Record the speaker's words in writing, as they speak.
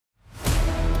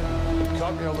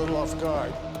caught me a little off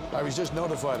guard. I was just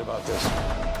notified about this.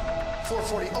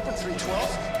 440, open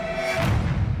 312.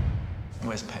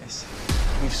 Where's Pace?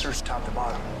 We've searched top to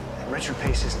bottom. Richard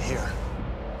Pace isn't here.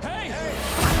 Hey! Hey!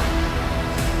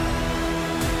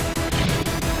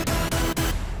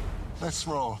 Let's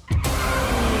roll.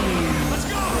 Let's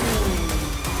go!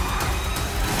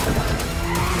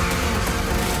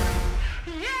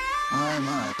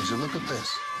 My, would you look at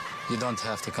this? You don't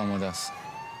have to come with us.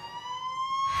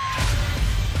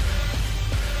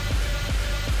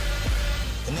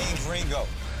 The name's Ringo.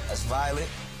 That's Violet.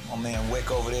 My man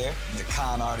Wick over there. The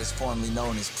con artist formerly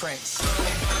known as Prince.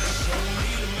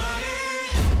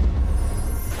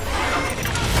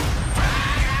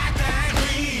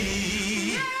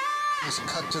 Let's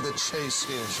cut to the chase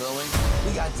here, shall we?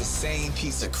 We got the same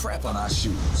piece of crap on our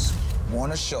shoes.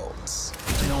 Warner Schultz.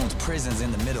 He owns prisons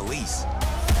in the Middle East.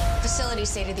 Facility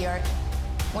state-of-the-art.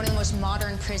 One of the most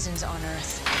modern prisons on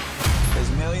Earth. There's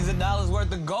millions of dollars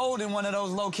worth of gold in one of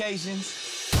those locations.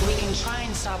 We can try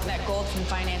and stop that gold from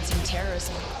financing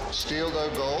terrorism. Steal their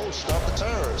gold, stop the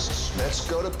terrorists. Let's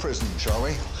go to prison, shall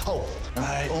we? Oh, and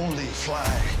I only fly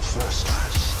first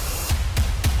class.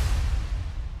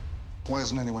 Why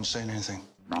isn't anyone saying anything?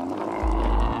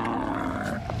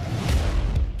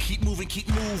 Keep moving, keep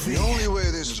moving. The only way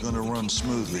this is going to run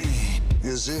smoothly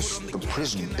is if the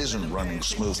prison isn't running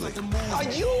smoothly. Are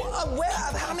you aware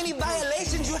of how many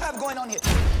violations you have going on here?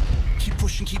 Keep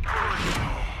pushing, keep pushing.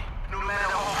 No matter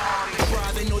how hard they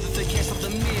try, they know that they can't stop the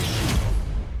mission.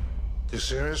 You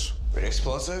serious? With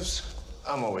explosives,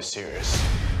 I'm always serious.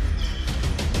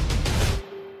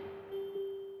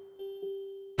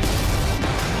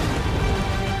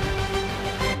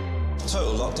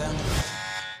 Total lockdown.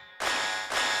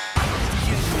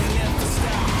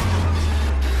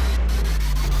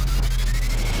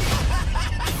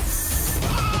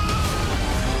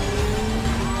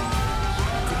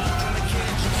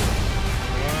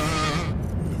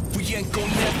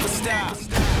 It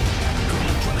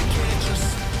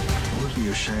would be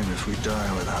a shame if we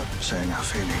die without saying our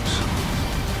feelings.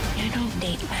 You don't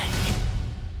date men.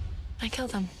 I kill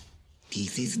them.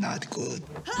 This is not good.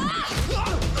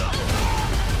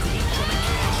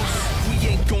 We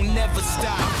ain't gonna never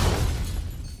stop.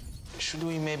 Should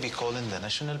we maybe call in the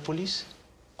national police?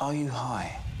 Are you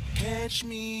high? Catch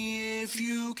me if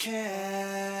you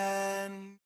can.